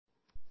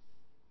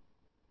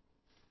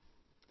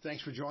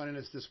Thanks for joining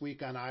us this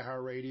week on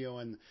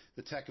iHeartRadio and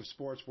the Tech of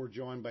Sports. We're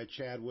joined by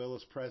Chad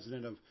Willis,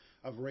 president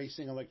of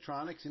Racing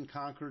Electronics in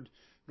Concord,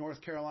 North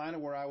Carolina,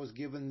 where I was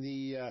given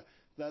the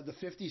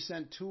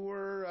 50-cent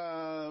tour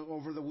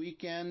over the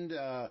weekend.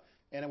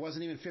 And it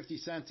wasn't even 50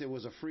 cents. It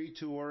was a free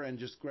tour, and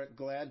just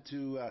glad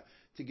to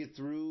get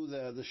through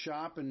the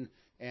shop and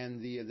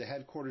the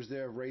headquarters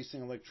there of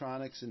Racing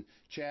Electronics. And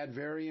Chad,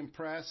 very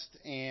impressed.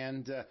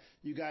 And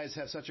you guys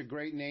have such a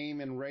great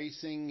name in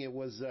racing. It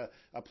was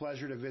a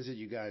pleasure to visit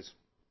you guys.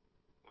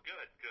 Well, good.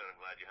 I'm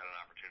glad you had an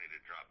opportunity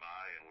to drop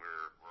by, and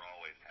we're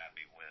always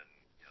happy when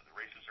the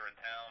races are in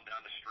town,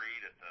 down the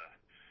street at the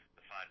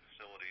fine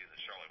facilities at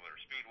Charlotte Motor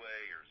Speedway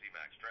or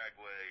ZMAX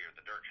Dragway or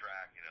the dirt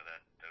track.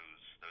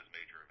 Those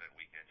major event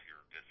weekends here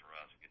are good for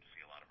us. We get to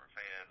see a lot of our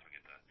fans. We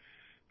get to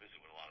visit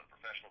with a lot of the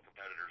professional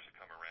competitors that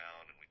come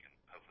around, and we can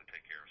hopefully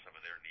take care of some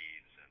of their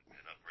needs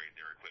and upgrade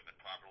their equipment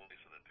properly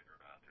so that they're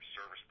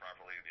serviced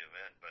properly in the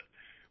event. But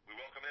we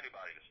welcome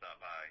anybody to stop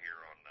by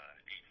here on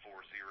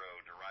 840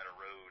 DeRuyter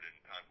Road in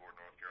Concord,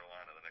 North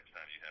Carolina, the next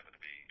time you happen to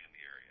be in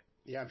the area.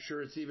 Yeah, I'm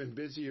sure it's even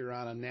busier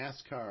on a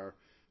NASCAR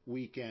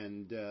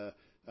weekend.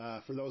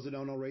 For those that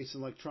don't know Racing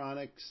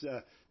Electronics,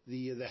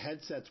 the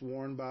headsets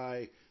worn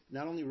by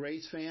not only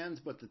race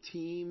fans but the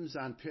teams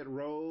on pit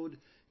road,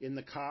 in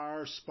the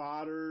car,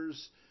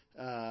 spotters.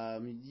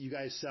 You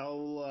guys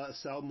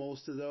sell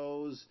most of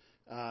those.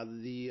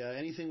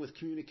 Anything with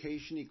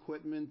communication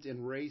equipment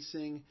in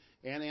racing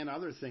and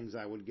other things,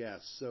 I would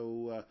guess.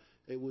 So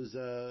it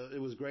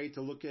was great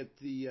to look at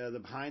the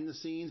behind the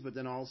scenes, but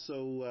then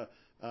also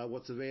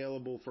what's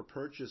available for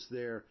purchase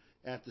there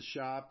at the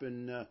shop.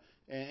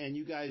 And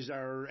you guys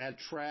are at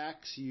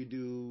tracks. You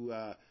do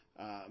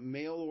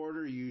mail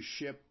order. You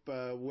ship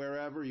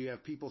wherever. You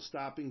have people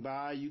stopping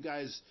by. You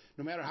guys,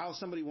 no matter how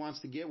somebody wants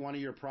to get one of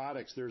your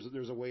products,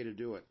 there's a way to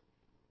do it.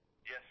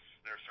 Yes,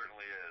 there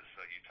certainly is.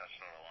 So you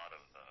touched on a lot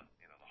of the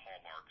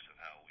hallmarks of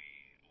how we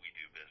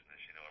do business.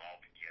 It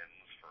all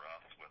begins for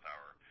us with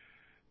our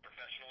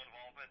professional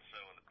involvement. So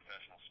in the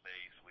professional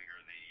space, we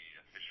are the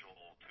official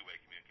two-way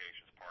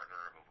communications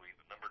partner.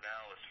 The number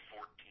now is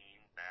 14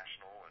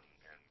 national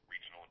and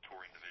regional and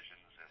touring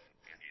divisions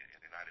in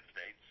the United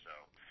States. So,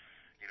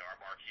 our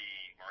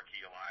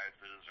marquee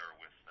alliances are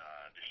with,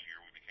 this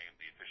year we became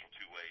the official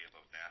two-way of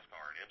both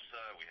NASCAR and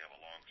IMSA. We have a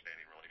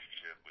long-standing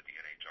relationship with the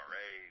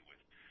NHRA,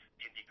 with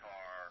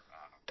IndyCar,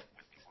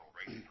 with the World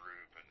Racing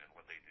Group, and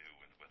what they do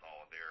with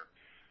all of their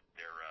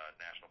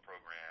national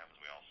programs.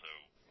 We also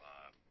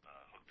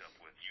hooked up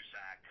with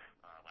USAC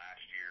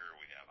last year.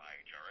 We have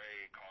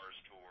IHRA, Cars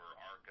Tour,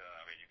 ARCA.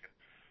 I mean, you can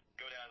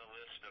go down the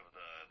list of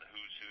the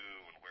who's who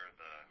and where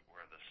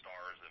the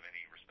stars of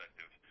any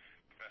respective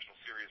professional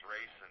series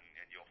race,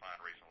 and you'll find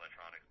Racing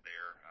Electronics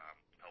there,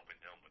 helping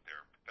them with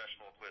their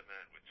professional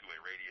equipment, with two-way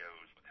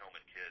radios, with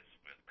helmet kits,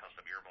 with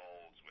custom ear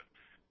molds, with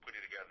putting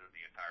together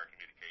the entire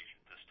communication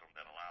system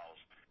that allows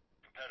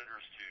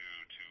competitors to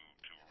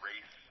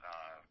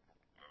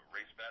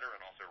race better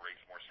and also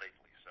race more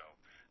safely. So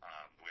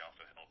we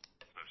also help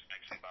those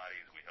sanctioning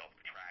bodies. We help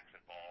the tracks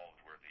involved.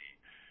 We're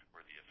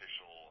the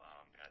official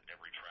at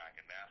every track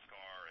in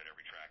NASCAR, at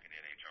every track in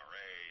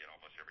NHRA, and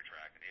almost every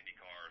track in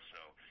IndyCar.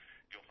 So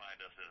you'll find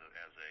us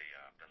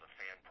as a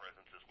fan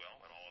presence as well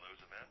at all of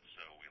those events.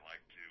 So we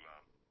like to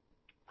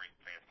bring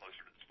fans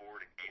closer to the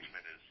sport.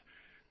 Engagement is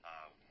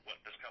what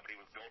this company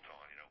was built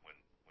on. When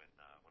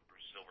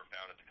Bruce Silver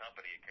founded the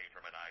company, it came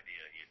from an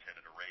idea. He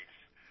attended a race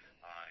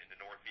in the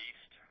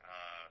Northeast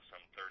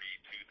some 33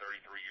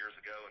 years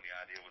ago, and the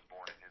idea was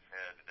born in his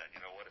head that,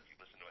 if you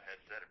listen to a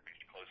headset, it brings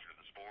you closer to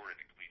the sport, and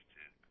it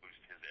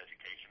boosts his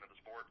education of the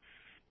sport.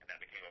 And that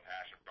became a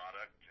passion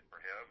product for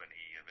him, and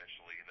he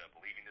eventually ended up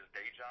leaving his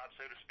day job,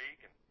 so to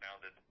speak, and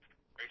founded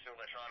Racing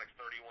Electronics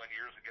 31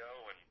 years ago,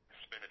 and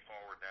spin it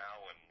forward now,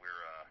 and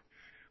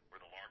we're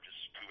the largest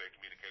two-way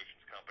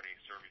communications company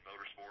serving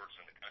motorsports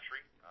in the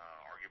country,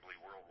 arguably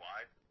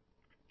worldwide.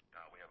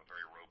 We have a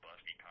very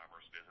robust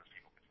e-commerce business.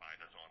 People can find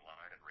us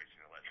online at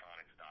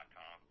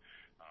racingelectronics.com,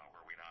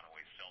 where we not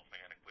only sell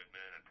fan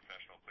equipment and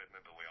professional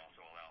equipment, but we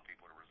also allow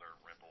people to reserve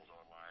rentals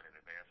online in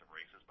advance of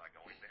races by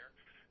going there.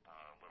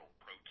 Little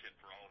pro tip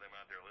for all of them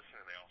out there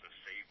listening: they also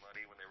save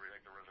money when they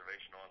make the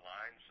reservation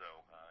online, so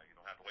you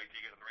don't have to wait till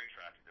you get to the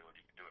racetrack to do it.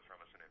 You can do it from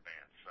us in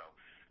advance. So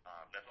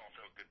that's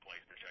also a good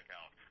place to check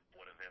out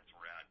what events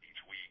we're at each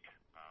week,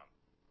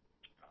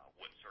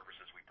 what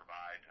services we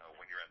provide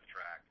when you're at the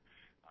track.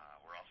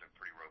 We're also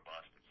pretty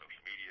robust in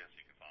social media, so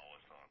you can follow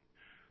us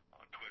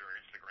on Twitter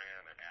and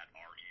Instagram at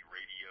RE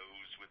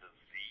Radios with a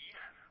Z.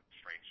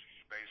 Strange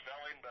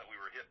spelling, but we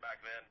were hit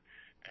back then.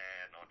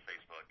 And on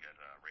Facebook at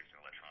Racing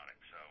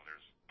Electronics. So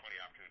there's plenty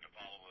of opportunity to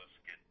follow us,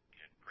 get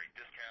great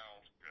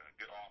discounts,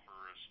 good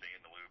offers, stay in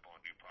the loop on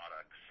new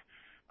products.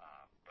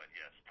 But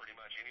yes, pretty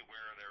much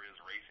anywhere there is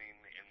racing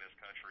in this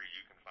country,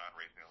 you can find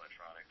Racing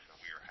Electronics, and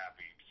we are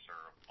happy to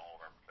serve all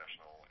of our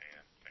professional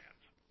and fans.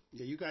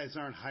 Yeah, you guys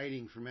aren't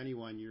hiding from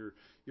anyone. You're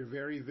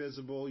very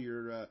visible.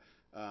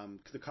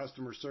 The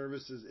customer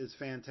service is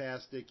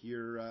fantastic.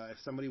 If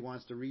somebody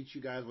wants to reach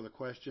you guys with a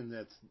question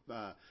that's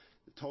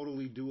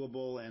totally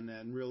doable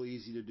and real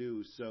easy to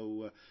do.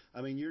 So,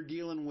 I mean, you're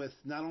dealing with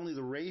not only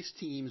the race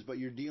teams, but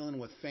you're dealing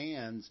with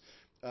fans.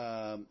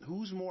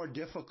 Who's more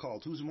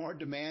difficult? Who's more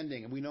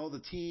demanding? And we know the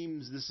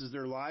teams, this is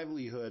their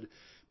livelihood,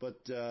 but,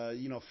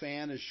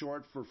 fan is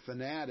short for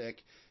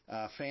fanatic.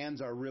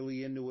 Fans are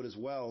really into it as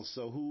well.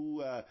 So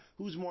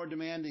who's more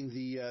demanding,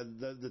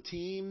 the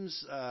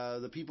teams,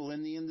 the people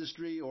in the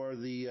industry, or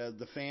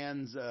the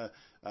fans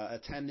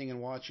attending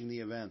and watching the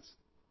events?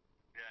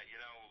 Yeah,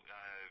 you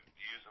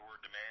use the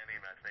word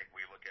demanding. I think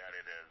we look at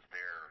it as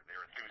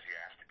they're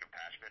enthusiastic and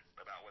passionate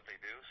about what they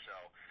do. So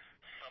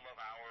some of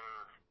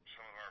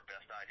our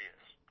best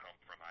ideas come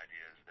from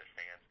ideas that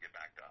fans get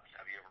back to us.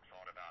 Have you ever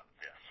thought about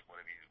this?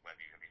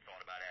 Have you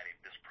thought about adding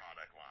this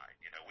product line?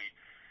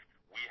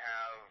 We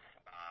have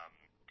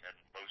at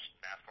most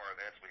NASCAR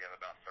events, we have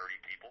about 30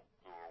 people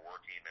who are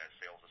working as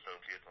sales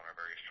associates on our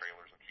various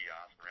trailers and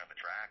kiosks around the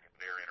track.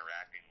 They're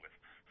interacting with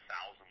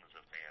thousands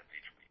of fans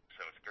each week.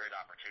 So it's a great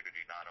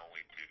opportunity not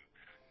only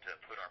to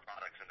put our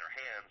products in their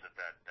hands at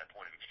that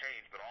point of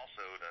exchange, but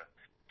also to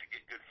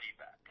get good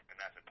feedback, and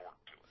that's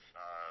important to us.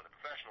 The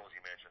professionals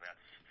you mentioned,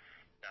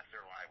 that's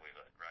their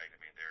livelihood, right? I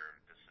mean,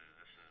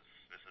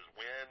 this is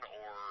win,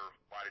 or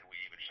why did we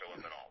even show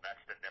up at all? That's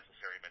the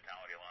necessary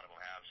mentality a lot of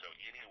them have. So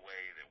any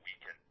way that we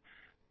can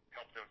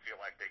help them feel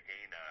like they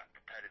gain a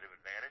competitive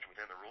advantage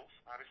within the rules,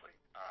 obviously,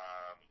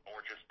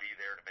 or just be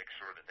there to make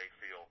sure that they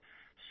feel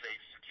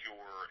safe,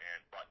 secure, and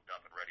buttoned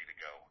up and ready to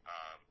go.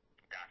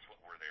 That's what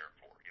we're there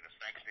for.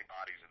 Sanctioning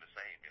bodies are the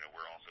same.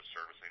 We're also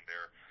servicing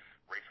their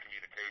race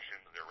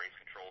communications, their race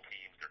control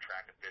teams, their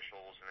track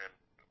officials, and then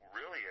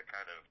really a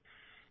kind of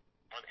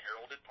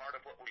unheralded part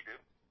of what we do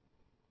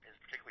is,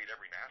 particularly at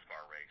every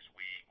NASCAR race,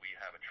 we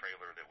have a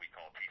trailer that we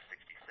call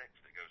T66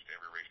 that goes to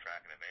every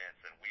racetrack in advance,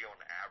 and we on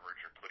average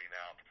are putting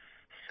out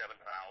 700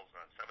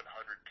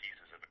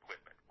 pieces of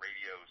equipment,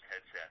 radios,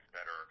 headsets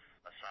that are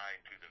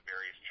assigned to the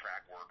various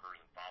track workers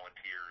and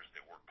volunteers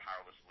that work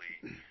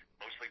tirelessly,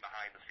 mostly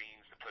behind the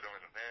scenes, to put on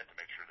an event, to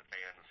make sure the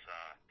fans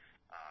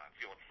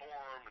feel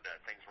informed,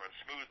 that things run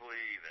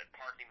smoothly, that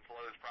parking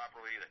flows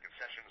properly, that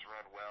concessions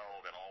run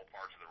well, that all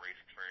parts of the race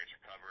experience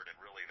are covered. And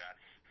really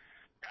that's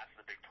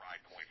the big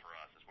pride point for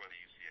us, is whether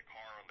you see a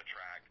car on the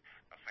track,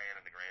 a fan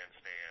in the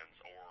grandstands,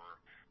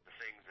 or the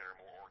things that are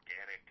more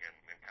organic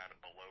and kind of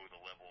below the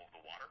level of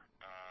the water,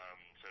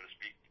 so to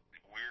speak.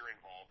 We're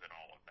involved in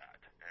all of that.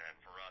 And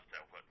for us,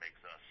 that's what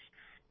makes us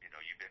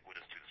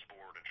ubiquitous to the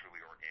sport and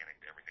truly organic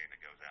to everything that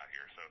goes out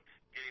here. So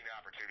getting the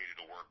opportunity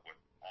to work with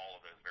all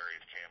of those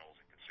various channels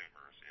and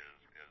consumers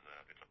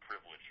it's a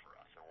privilege for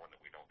us, and one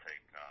that we don't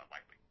take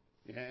lightly.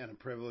 Yeah, and a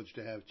privilege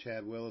to have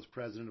Chad Willis,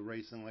 president of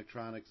Racing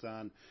Electronics,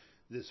 on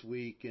this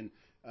week. And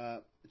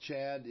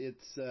Chad,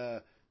 it's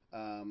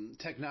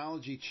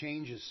technology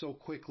changes so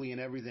quickly in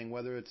everything,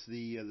 whether it's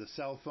the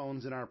cell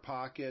phones in our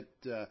pocket,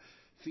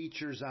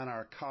 features on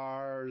our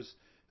cars.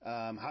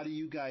 How do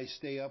you guys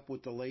stay up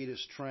with the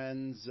latest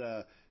trends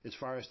as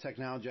far as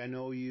technology? I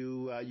know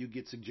you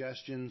get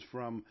suggestions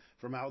from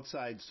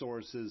outside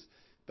sources,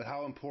 but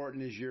how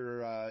important is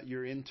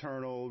your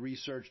internal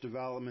research,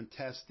 development,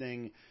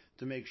 testing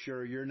to make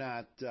sure you're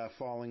not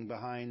falling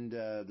behind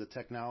the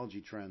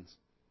technology trends?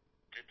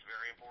 It's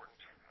very important.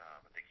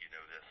 I think you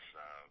know this,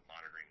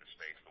 monitoring the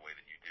space the way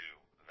that you do,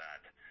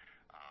 that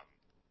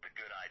the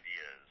good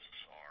ideas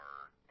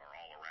are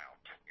all around.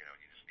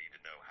 You just need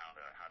to know how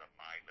to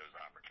mine those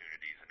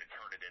opportunities and then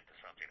turn it into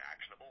something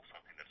actionable,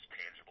 something that's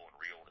tangible and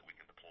real that we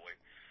can deploy.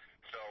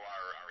 So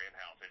our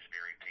in-house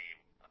engineering team,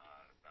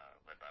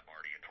 led by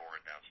Marty and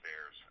Torrin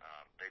downstairs,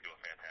 they do a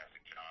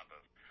fantastic job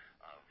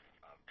of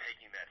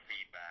taking that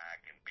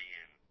feedback and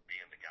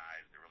being the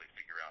guys that really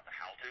figure out the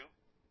how to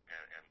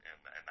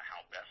and the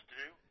how best to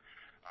do.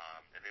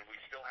 And then we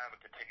still have a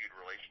continued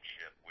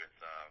relationship with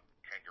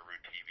Kangaroo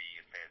TV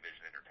and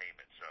FanVision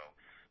Entertainment. So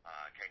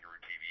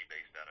Kangaroo TV,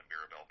 based out of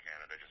Mirabel,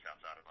 Canada, just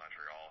outside of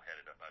Montreal,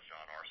 headed up by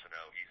John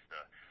Arsenault.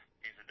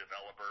 He's the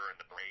developer and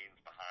the brains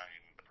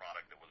behind the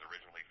product that was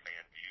originally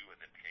FanView and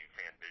then became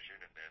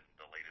FanVision, and then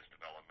the latest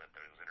development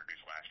that was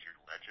introduced last year,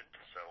 Legend.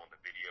 So on the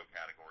video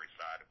category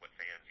side of what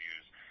fans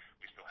use,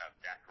 we still have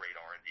that great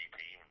R&D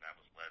team, and that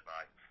was led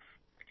by,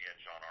 again,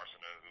 John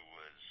Arsenault, who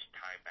was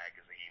Time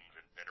Magazine's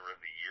Inventor of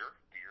the Year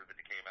that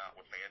he came out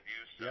with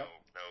FanView. So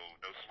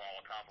no small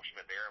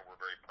accomplishment there, and we're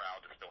very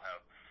proud to still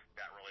have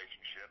that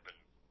relationship. And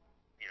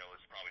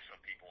as probably some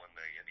people in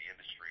the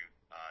industry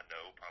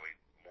know, probably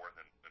more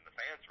than the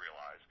fans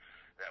realize,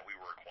 that we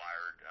were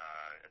acquired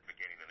at the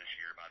beginning of this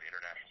year by the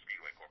International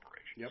Speedway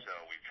Corporation. Yep. So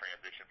we've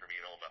transitioned from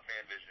being owned by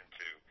FanVision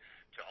to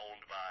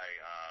owned by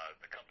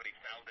the company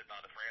founded by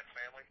the France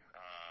family.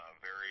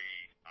 Very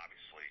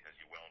obviously, as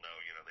you well know,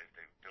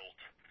 they've built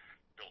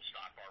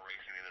stock car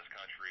racing in this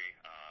country.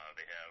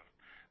 They have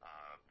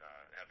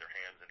their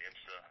hands in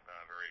IMSA,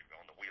 very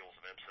on the wheels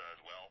of IMSA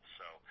as well.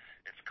 So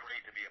it's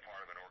great to be a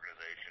part of an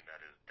organization that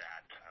is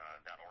that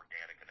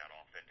organic and that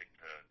authentic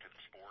to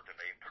the sport, and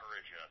they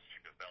encourage us to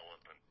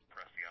develop and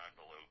press the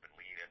envelope and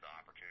lean into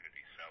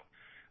opportunities. So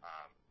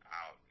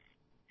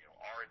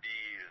R&D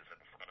is at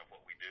the front of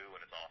what we do,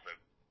 and it's also,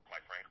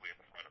 quite frankly, at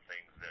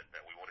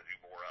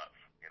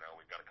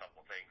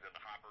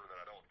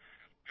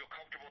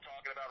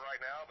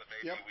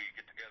maybe we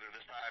get together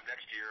this time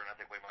next year, and I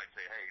think we might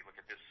say, hey, look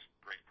at this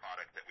great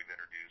product that we've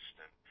introduced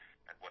and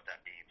what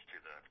that means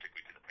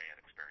particularly to the fan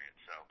experience.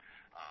 So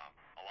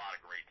a lot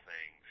of great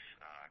things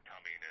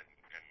coming,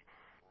 and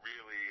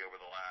really over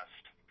the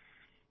last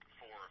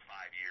 4 or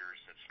 5 years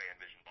since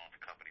FanVision bought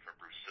the company from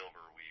Bruce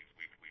Silver,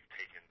 we've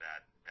taken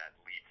that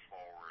leap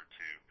forward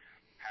to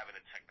having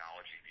a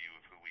technology view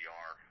of who we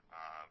are.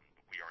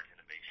 We are an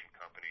innovation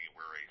company.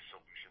 We're a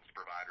solutions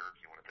provider. If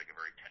you want to take a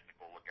very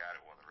technical look at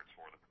it, whether it's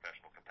for the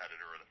professional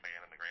competitor or the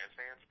fan and the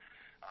grandstands.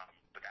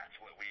 But that's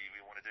what we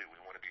want to do. We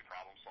want to be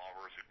problem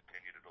solvers who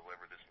continue to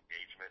deliver this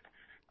engagement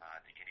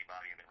to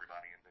anybody and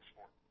everybody in this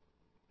sport.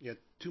 Yeah,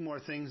 2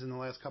 more things in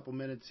the last couple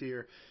minutes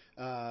here.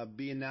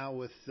 Being now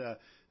with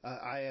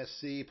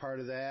ISC, part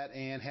of that,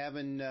 and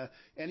having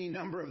any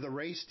number of the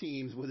race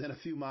teams within a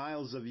few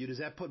miles of you, does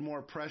that put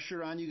more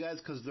pressure on you guys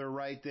because they're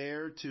right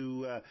there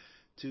to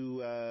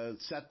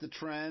set the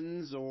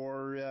trends,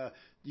 or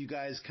you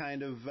guys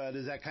kind of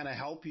does that kind of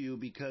help you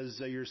because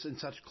you're in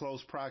such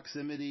close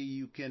proximity?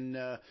 You can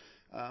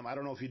I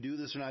don't know if you do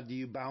this or not. Do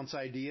you bounce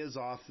ideas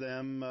off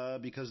them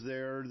because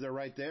they're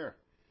right there?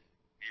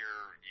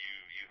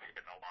 You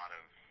hit a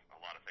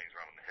lot of things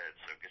right on the head.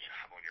 So good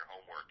job on your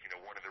homework. You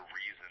know, one of the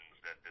reasons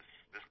that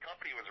this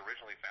company was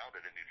originally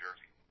founded in New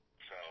Jersey.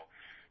 So,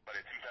 but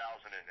in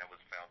 2000, and that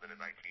was founded in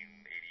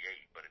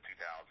 1988. But in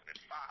 2005,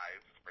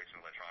 Racing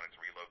Electronics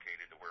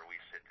relocated to where we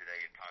sit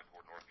today in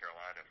Concord, North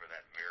Carolina, for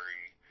that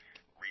very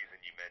reason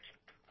you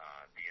mentioned.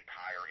 The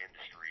entire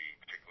industry,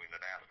 particularly in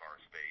the NASCAR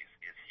space,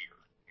 is here.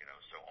 You know,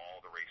 so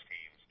all the race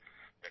teams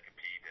that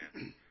compete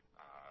in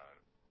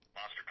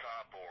Monster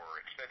Cup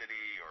or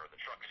Xfinity or the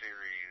Truck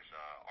Series,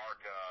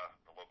 ARCA,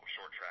 the local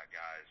short track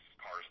guys,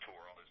 Cars Tour,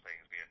 all those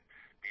things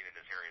being in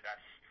this area.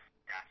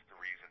 That's the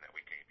reason that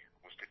we came here,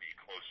 was to be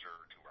closer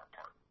to our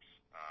partners.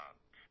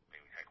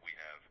 Heck, we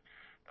have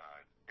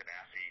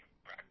Ganassi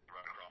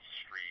right across the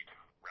street,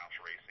 Roush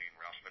Racing,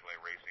 Roush Midway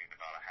Racing,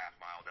 about a half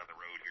mile down the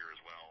road here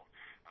as well.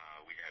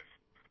 We have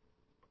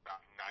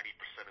about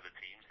 90% of the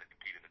teams that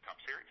compete in the Cup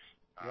Series.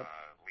 Yep.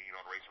 Lean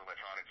on Racing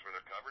Electronics for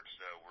their coverage,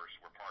 so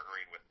we're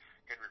partnering with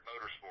Hendrick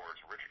Motorsports,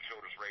 Richard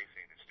Childress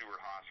Racing, and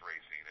Stewart Haas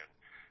Racing,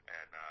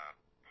 and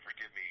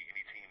forgive me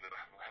any team that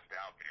I've left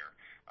out there.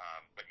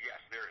 But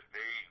yes,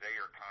 they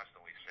are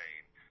constantly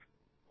saying,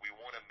 we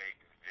want to make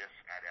this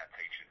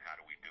adaptation. How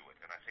do we do it?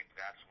 And I think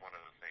that's one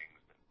of the things,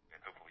 and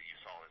hopefully you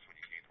saw this when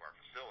you came to our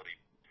facility.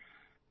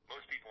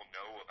 Most people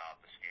know about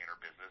the scanner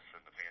business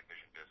and the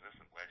FanVision business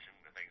and Legend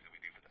and the things that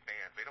we do for the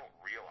fans. They don't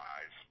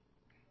realize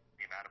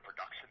the amount of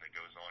production that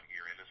goes on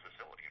here in this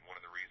facility. And one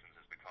of the reasons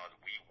is because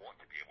we want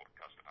to be able to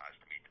customize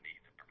to meet the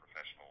needs of our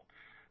professional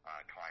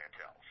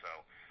clientele. So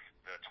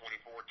the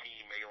 24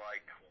 team may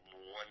like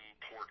one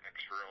port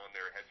extra on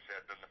their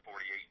headset than the 48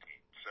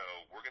 team. So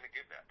we're going to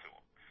give that to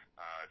them.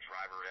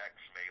 Driver X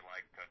may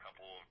like a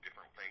couple of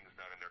different things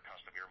done in their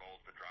custom ear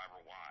molds to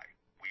Driver Y.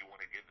 We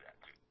want to give that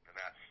to them. And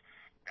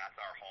that's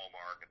our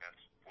hallmark, and that's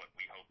what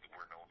we hope that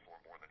we're known for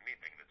more than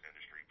anything in this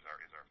industry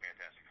is our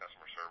fantastic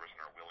customer service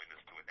and our willingness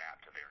to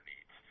adapt to their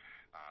needs.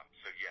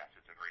 So yes,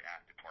 it's a very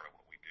active part of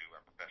what we do.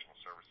 Our professional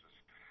services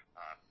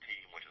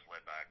team, which is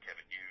led by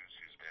Kevin Hughes,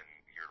 who's been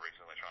here at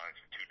Racing Electronics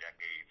for 2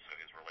 decades, so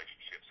his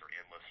relationships are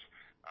endless.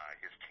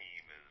 His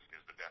team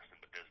is the best in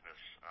the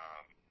business.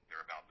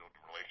 They're about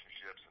building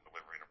relationships and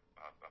delivering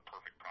a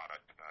perfect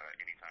product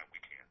anytime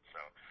we can.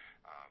 So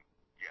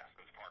yes,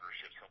 those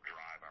partnerships help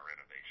drive our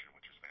innovation,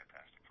 which is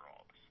fantastic for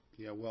all of us.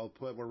 Yeah, well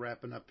put. We're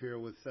wrapping up here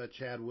with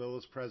Chad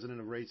Willis, president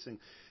of Racing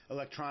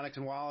Electronics.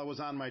 And while I was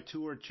on my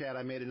tour, Chad,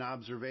 I made an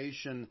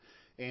observation,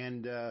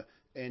 and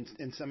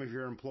some of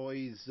your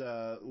employees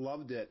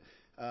loved it.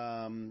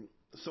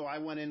 So I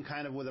went in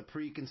kind of with a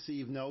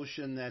preconceived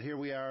notion that here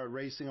we are at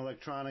Racing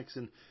Electronics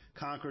in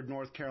Concord,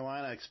 North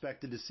Carolina. I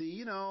expected to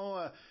see,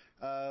 a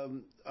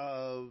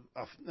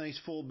nice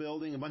full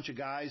building, a bunch of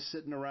guys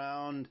sitting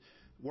around,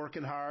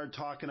 working hard,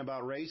 talking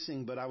about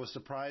racing, but I was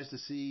surprised to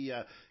see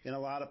in a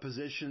lot of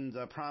positions,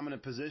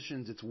 prominent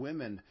positions, it's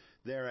women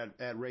there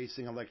at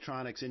Racing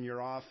Electronics in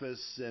your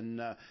office and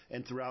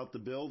throughout the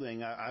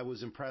building. I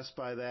was impressed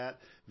by that.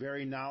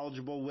 Very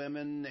knowledgeable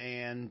women,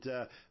 and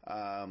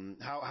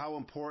how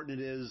important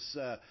it is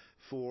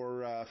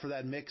for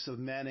that mix of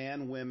men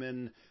and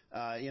women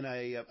in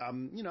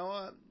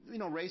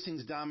a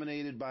racing's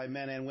dominated by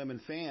men and women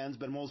fans,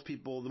 but most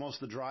of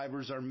the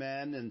drivers are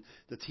men and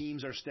the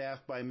teams are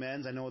staffed by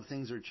men. I know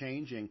things are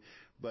changing,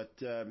 but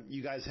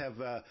you guys have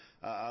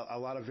a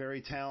lot of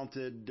very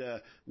talented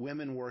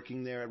women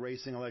working there at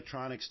Racing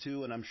Electronics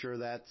too, and I'm sure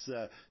that's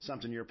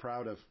something you're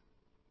proud of.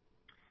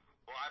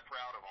 Well, I'm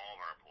proud of all of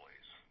our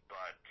employees,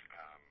 but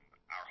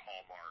our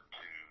hallmark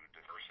to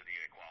diversity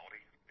and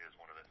equality is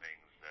one of the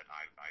things that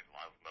I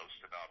love most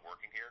about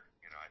working here.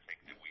 I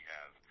think that we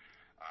have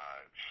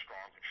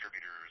strong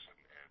contributors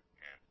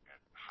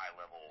and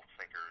high-level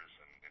thinkers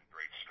and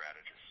great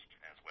strategists,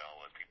 as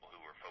well as people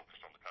who are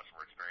focused on the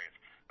customer experience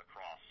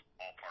across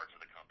all parts of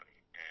the company.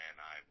 And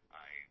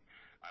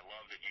I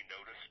love that you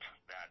noticed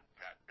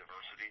that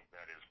diversity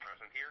that is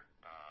present here.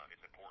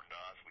 It's important to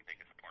us. We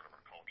think it's a part of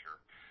our culture.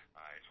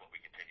 It's what we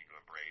continue to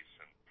embrace.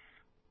 And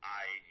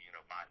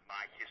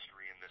my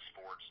history in this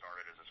sport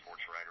started as a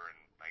sports writer in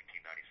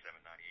 1997,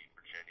 98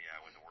 Virginia. I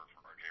went to work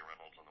for R.J.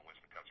 Reynolds on the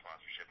Winston Cup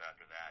sponsorship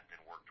after that,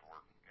 then worked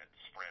at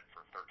Sprint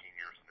for 13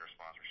 years in their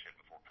sponsorship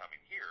before coming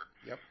here.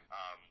 Yep.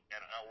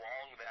 And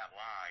along that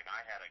line,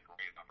 I had a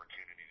great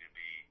opportunity to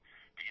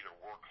either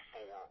work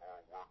for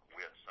or work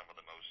with some of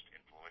the most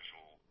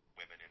influential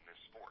women in this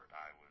sport.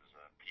 I was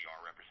a PR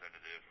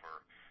representative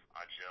for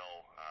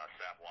Angel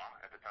Savoy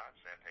at the time,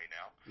 Sampay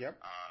now. Yep.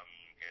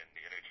 In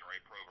the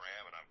NHRA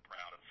program, and I'm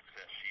proud of the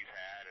success she's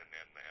had, and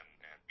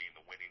being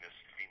the winningest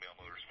female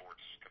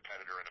motorsports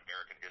competitor in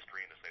American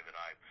history, and to say that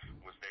I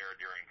was there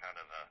during kind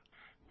of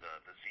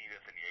the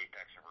zenith and the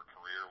apex of her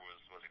career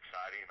was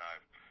exciting.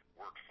 I've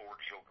worked for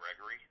Jill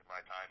Gregory in my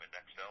time at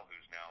Nextel,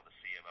 who's now the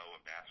CMO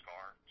of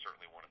NASCAR,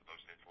 certainly one of the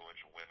most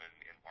influential women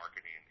in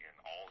marketing in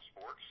all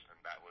sports, and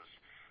that was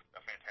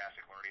a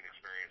fantastic learning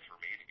experience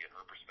for me to get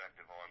her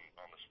perspective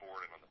on the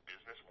sport and on the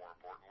business, more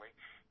importantly.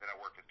 Then I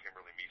worked with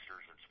Kimberly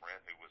Meesters at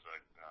Sprint, who was a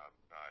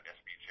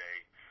SBJ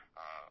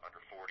under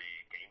 40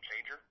 game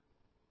changer.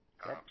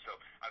 So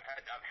I've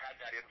had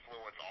that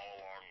influence all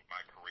along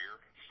my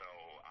career, so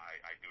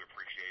I do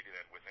appreciate it.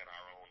 And within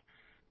our own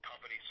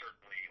company,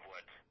 certainly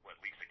what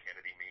Lisa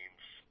Kennedy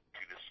means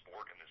to this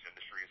sport and this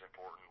industry is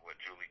important. What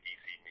Julie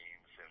Giese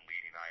means in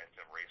leading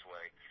ISM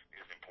Raceway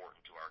is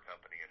important to our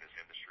company and this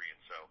industry.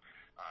 And so,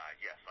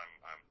 yes,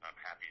 I'm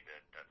happy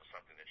that was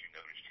something that you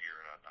noticed here,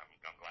 and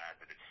I'm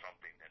glad that it's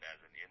something that as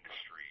an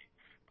industry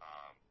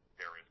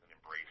there is an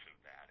embrace of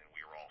that, and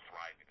we are all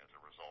thriving as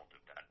a result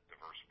of that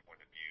diverse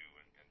point of view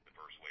and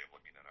diverse way of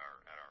looking at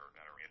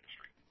our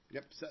industry.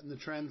 Yep, setting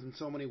the trends in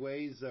so many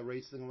ways,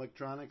 racing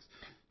electronics.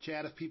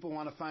 Chad, if people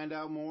want to find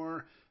out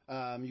more,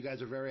 you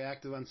guys are very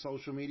active on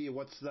social media.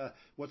 What's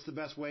the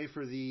best way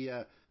for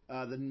the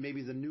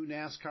maybe the new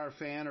NASCAR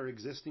fan or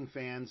existing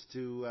fans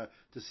to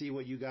see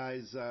what you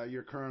guys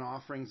your current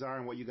offerings are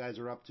and what you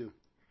guys are up to?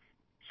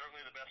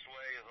 Certainly the best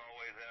way is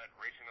always at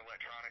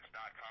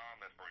racingelectronics.com.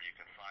 That's where you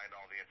can find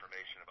all the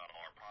information about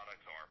all our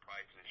products, all our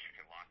prices. You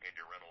can lock in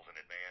your rentals in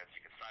advance.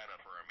 You can sign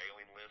up for our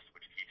mailing list,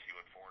 which keeps you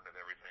informed of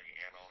everything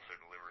and also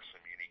delivers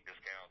some unique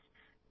discounts.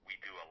 We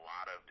do a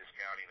lot of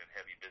discounting and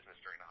heavy business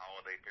during the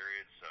holiday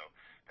period, so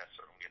that's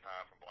certainly a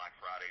time from Black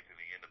Friday to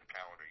the end of the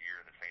calendar year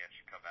that fans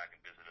should come back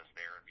and visit us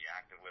there and be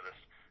active with us.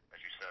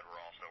 As you said, we're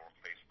also on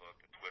Facebook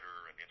and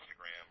Twitter and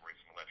Instagram,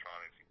 Racing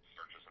Electronics. You can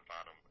search us and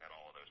find them at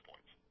all of those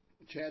points.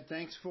 Chad,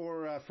 thanks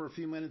for a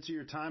few minutes of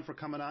your time, for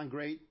coming on.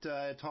 Great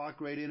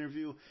talk, great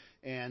interview,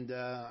 and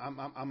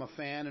I'm a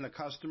fan and a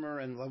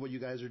customer and love what you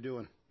guys are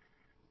doing.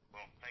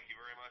 Well, thank you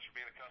very much for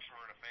being a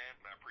customer and a fan,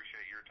 and I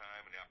appreciate your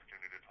time and the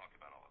opportunity to talk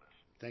about all of this.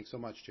 Thanks so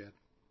much, Chad.